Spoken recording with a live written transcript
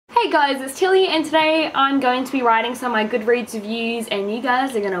guys, it's Tilly and today I'm going to be writing some of my Goodreads reviews and you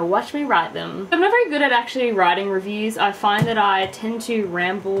guys are going to watch me write them. I'm not very good at actually writing reviews. I find that I tend to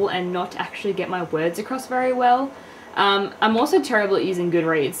ramble and not actually get my words across very well. I'm also terrible at using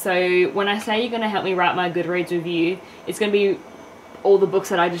Goodreads, so when I say you're going to help me write my Goodreads review, it's going to be all the books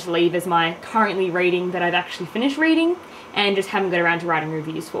that I just leave as my currently reading that I've actually finished reading and just haven't got around to writing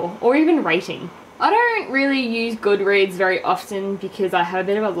reviews for, or even rating. I don't really use Goodreads very often because I have a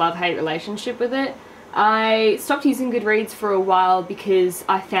bit of a love-hate relationship with it. I stopped using Goodreads for a while because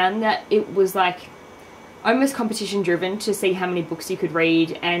I found that it was like almost competition driven to see how many books you could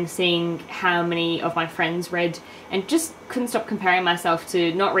read and seeing how many of my friends read, and just couldn't stop comparing myself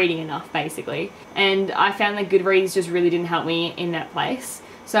to not reading enough basically. And I found that Goodreads just really didn't help me in that place.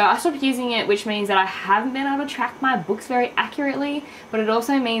 So I stopped using it, which means that I haven't been able to track my books very accurately, but it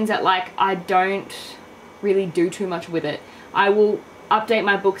also means that like I don't really do too much with it. I will update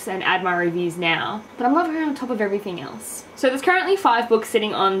my books and add my reviews now, but I'm not very on top of everything else. So there's currently 5 books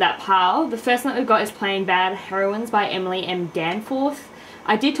sitting on that pile. The first one that we've got is Plain Bad Heroines by Emily M. Danforth.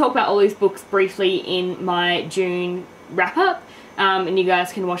 I did talk about all these books briefly in my June wrap-up, and you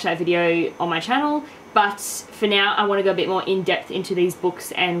guys can watch that video on my channel. But for now, I want to go a bit more in-depth into these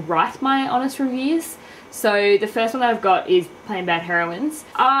books and write my honest reviews. So the first one that I've got is Plain Bad Heroines.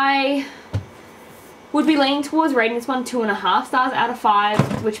 I would be leaning towards rating this one 2.5 stars out of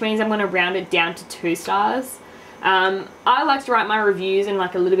 5, which means I'm going to round it down to 2 stars. I like to write my reviews in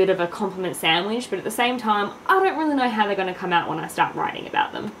like a little bit of a compliment sandwich, but at the same time, I don't really know how they're going to come out when I start writing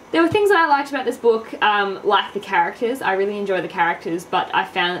about them. There were things that I liked about this book, like the characters. I really enjoy the characters, but I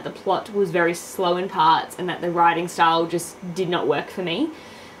found that the plot was very slow in parts and that the writing style just did not work for me.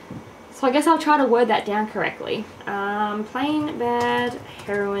 So I guess I'll try to word that down correctly. Plain Bad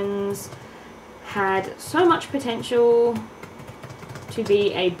Heroines had so much potential to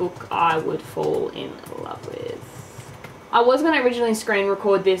be a book I would fall in love with. I was going to originally screen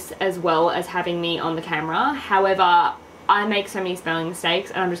record this as well as having me on the camera. However, I make so many spelling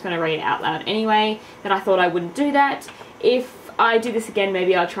mistakes and I'm just going to read it out loud anyway that I thought I wouldn't do that. If I do this again,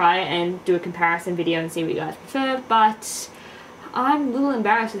 maybe I'll try and do a comparison video and see what you guys prefer, but I'm a little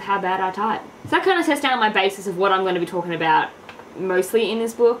embarrassed with how bad I type. So that kind of sets down my basis of what I'm going to be talking about mostly in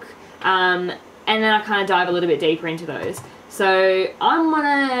this book, and then I kind of dive a little bit deeper into those. So I'm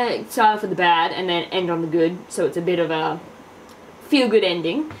gonna start off with the bad and then end on the good, so it's a bit of a feel-good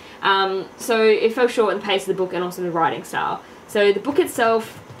ending. So it fell short in the pace of the book and also the writing style. So the book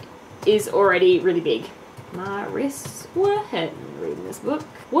itself is already really big. My wrists were hurting reading this book.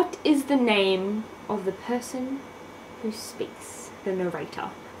 What is the name of the person who speaks? The narrator.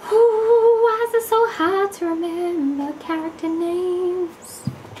 Ooh, why is it so hard to remember character names?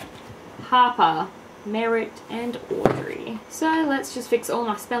 Harper, Merritt and Audrey. So let's just fix all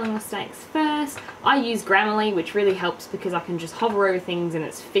my spelling mistakes first. I use Grammarly, which really helps because I can just hover over things and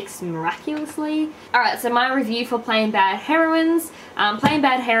it's fixed miraculously. Alright, so my review for Plain Bad Heroines. Plain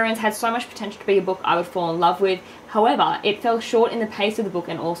Bad Heroines had so much potential to be a book I would fall in love with. However, it fell short in the pace of the book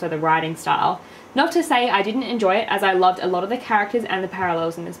and also the writing style. Not to say I didn't enjoy it, as I loved a lot of the characters and the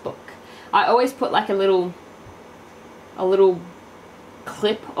parallels in this book. I always put like a little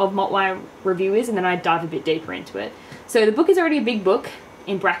clip of what my review is and then I dive a bit deeper into it. So the book is already a big book.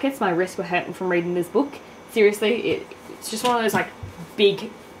 In brackets, my wrists were hurting from reading this book. Seriously, it's just one of those like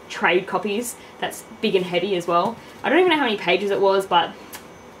big trade copies that's big and heavy as well. I don't even know how many pages it was, but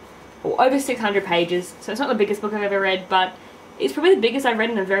over 600 pages. So it's not the biggest book I've ever read, but it's probably the biggest I've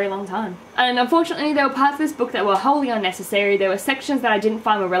read in a very long time. And unfortunately, there were parts of this book that were wholly unnecessary. There were sections that I didn't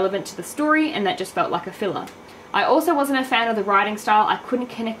find were relevant to the story and that just felt like a filler. I also wasn't a fan of the writing style. I couldn't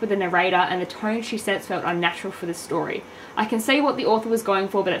connect with the narrator and the tone she sets felt unnatural for this story. I can see what the author was going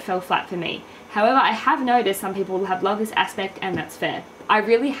for, but it fell flat for me. However, I have noticed some people have loved this aspect and that's fair. I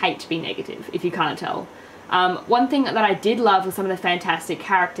really hate to be negative, if you can't tell. One thing that I did love was some of the fantastic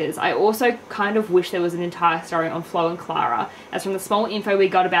characters. I also kind of wish there was an entire story on Flo and Clara, as from the small info we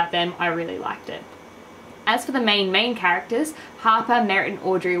got about them, I really liked it. As for the main characters, Harper, Merritt and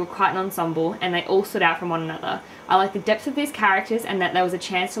Audrey were quite an ensemble and they all stood out from one another. I like the depth of these characters and that there was a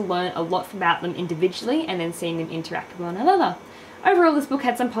chance to learn a lot about them individually and then seeing them interact with one another. Overall, this book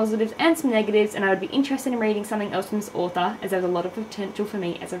had some positives and some negatives and I would be interested in reading something else from this author, as there's a lot of potential for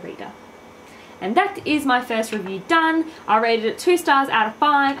me as a reader. And that is my first review done. I rated it 2 stars out of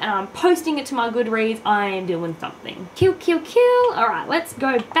 5 and I'm posting it to my Goodreads. I am doing something. Kill, kill, kill. Alright, let's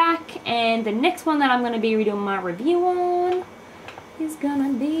go back, and the next one that I'm going to be redoing my review on is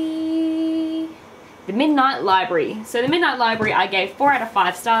gonna be The Midnight Library. So The Midnight Library I gave 4 out of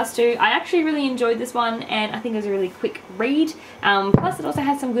 5 stars to. I actually really enjoyed this one, and I think it was a really quick read. Plus it also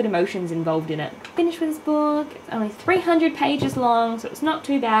has some good emotions involved in it. Finished with this book. It's only 300 pages long, so it's not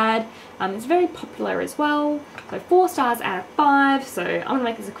too bad. It's very popular as well. So 4 stars out of 5. So I'm going to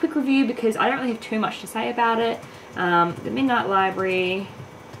make this a quick review because I don't really have too much to say about it. The Midnight Library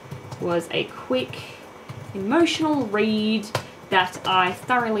was a quick, emotional read that I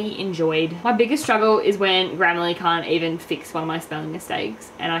thoroughly enjoyed. My biggest struggle is when Grammarly can't even fix one of my spelling mistakes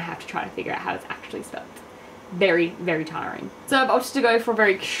and I have to try to figure out how it's actually spelled. Very, very tiring. So I've opted to go for a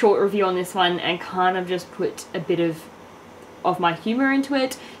very short review on this one and kind of just put a bit of my humour into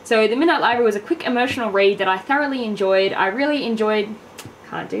it. So The Midnight Library was a quick emotional read that I thoroughly enjoyed. I really loved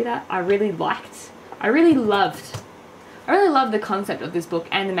the concept of this book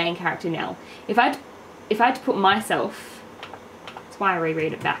and the main character Nell. If I had to put myself, why I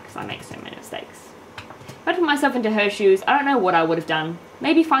reread it back because I make so many mistakes. If I put myself into her shoes, I don't know what I would have done.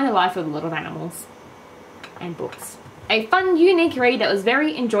 Maybe find a life with a lot of animals and books. A fun, unique read that was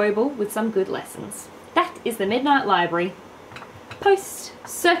very enjoyable with some good lessons. That is The Midnight Library. Post.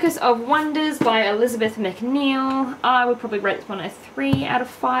 Circus of Wonders by Elizabeth McNeil. I would probably rate this one a 3 out of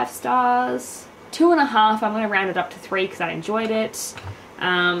 5 stars. 2.5. I'm going to round it up to 3 because I enjoyed it.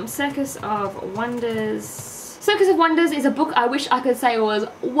 Circus of Wonders. Circus of Wonders is a book I wish I could say was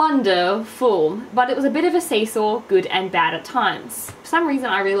wonderful, but it was a bit of a seesaw, good and bad at times. For some reason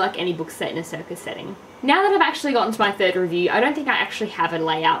I really like any book set in a circus setting. Now that I've actually gotten to my 3rd review, I don't think I actually have a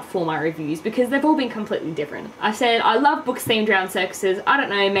layout for my reviews because they've all been completely different. I've said I love books themed around circuses. I don't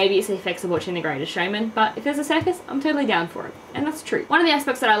know, maybe it's the effects of watching The Greatest Showman, but if there's a circus, I'm totally down for it. And that's true. One of the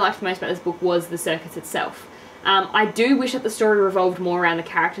aspects that I liked most about this book was the circus itself. I do wish that the story revolved more around the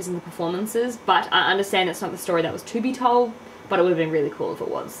characters and the performances, but I understand it's not the story that was to be told, but it would have been really cool if it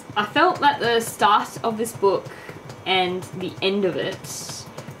was. I felt that the start of this book and the end of it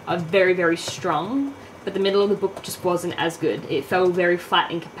are very, very strong, but the middle of the book just wasn't as good. It felt very flat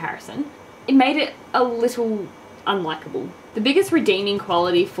in comparison. It made it a little unlikable. The biggest redeeming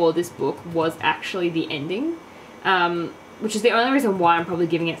quality for this book was actually the ending. Which is the only reason why I'm probably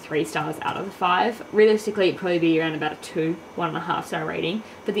giving it 3 stars out of the 5. Realistically, it'd probably be around about a 2, 1.5 star rating.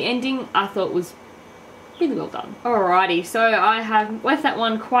 But the ending I thought was really well done. Alrighty, so I have left that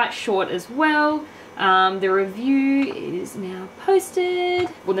one quite short as well. The review is now posted.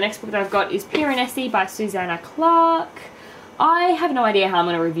 Well, the next book that I've got is Piranesi by Susanna Clarke. I have no idea how I'm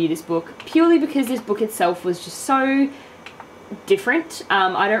going to review this book, purely because this book itself was just so different.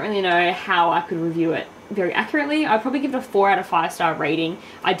 I don't really know how I could review it very accurately. I'd probably give it a 4 out of 5 star rating.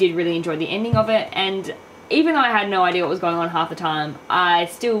 I did really enjoy the ending of it, and even though I had no idea what was going on half the time, I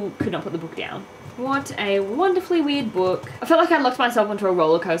still could not put the book down. What a wonderfully weird book. I felt like I locked myself into a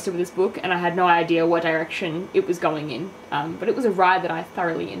roller coaster with this book and I had no idea what direction it was going in. But it was a ride that I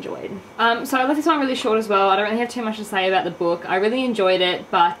thoroughly enjoyed. So I left this one really short as well. I don't really have too much to say about the book. I really enjoyed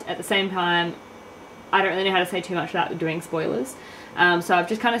it, but at the same time, I don't really know how to say too much without doing spoilers. So I've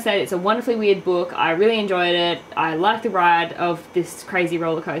just kind of said it's a wonderfully weird book. I really enjoyed it. I liked the ride of this crazy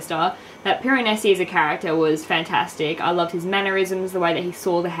roller coaster. That Piranesi as a character was fantastic. I loved his mannerisms, the way that he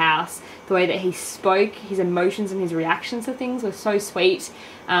saw the house, the way that he spoke, his emotions and his reactions to things were so sweet.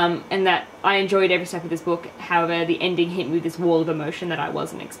 And that I enjoyed every step of this book. However, the ending hit me with this wall of emotion that I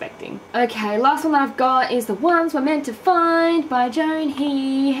wasn't expecting. Okay, last one that I've got is The Ones We're Meant to Find by Joan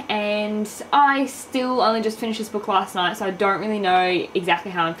He. And I still only just finished this book last night, so I don't really know exactly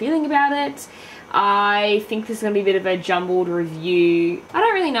how I'm feeling about it. I think this is going to be a bit of a jumbled review. I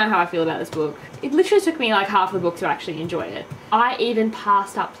don't really know how I feel about this book. It literally took me like half the book to actually enjoy it. I even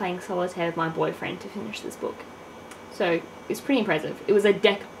passed up playing solitaire with my boyfriend to finish this book. So it's pretty impressive. It was a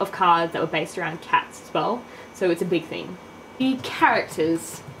deck of cards that were based around cats as well, so it's a big thing. The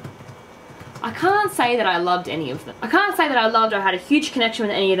characters. I can't say that I loved any of them. I can't say that I loved or had a huge connection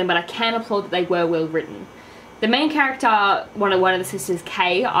with any of them, but I can applaud that they were well written. The main character, one of the sisters,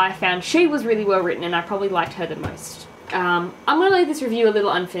 Kay, I found she was really well written and I probably liked her the most. I'm going to leave this review a little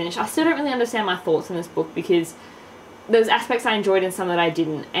unfinished. I still don't really understand my thoughts on this book because there's aspects I enjoyed and some that I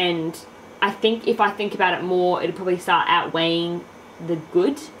didn't, and I think if I think about it more, it'll probably start outweighing the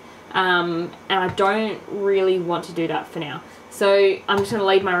good, and I don't really want to do that for now. So I'm just going to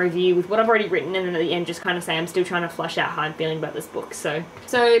leave my review with what I've already written, and then at the end just kind of say I'm still trying to flush out how I'm feeling about this book. So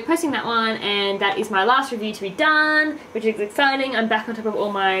posting that one, and that is my last review to be done, which is exciting. I'm back on top of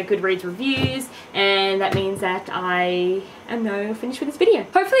all my Goodreads reviews, and that means that I am now finished with this video.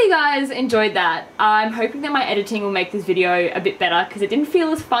 Hopefully you guys enjoyed that. I'm hoping that my editing will make this video a bit better, because it didn't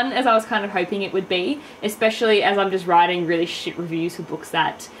feel as fun as I was kind of hoping it would be, especially as I'm just writing really shit reviews for books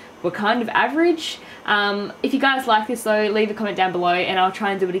that were kind of average. If you guys like this though, leave a comment down below and I'll try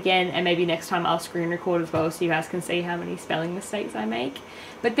and do it again, and maybe next time I'll screen record as well so you guys can see how many spelling mistakes I make.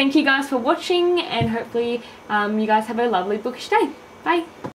 But thank you guys for watching, and hopefully you guys have a lovely bookish day. Bye!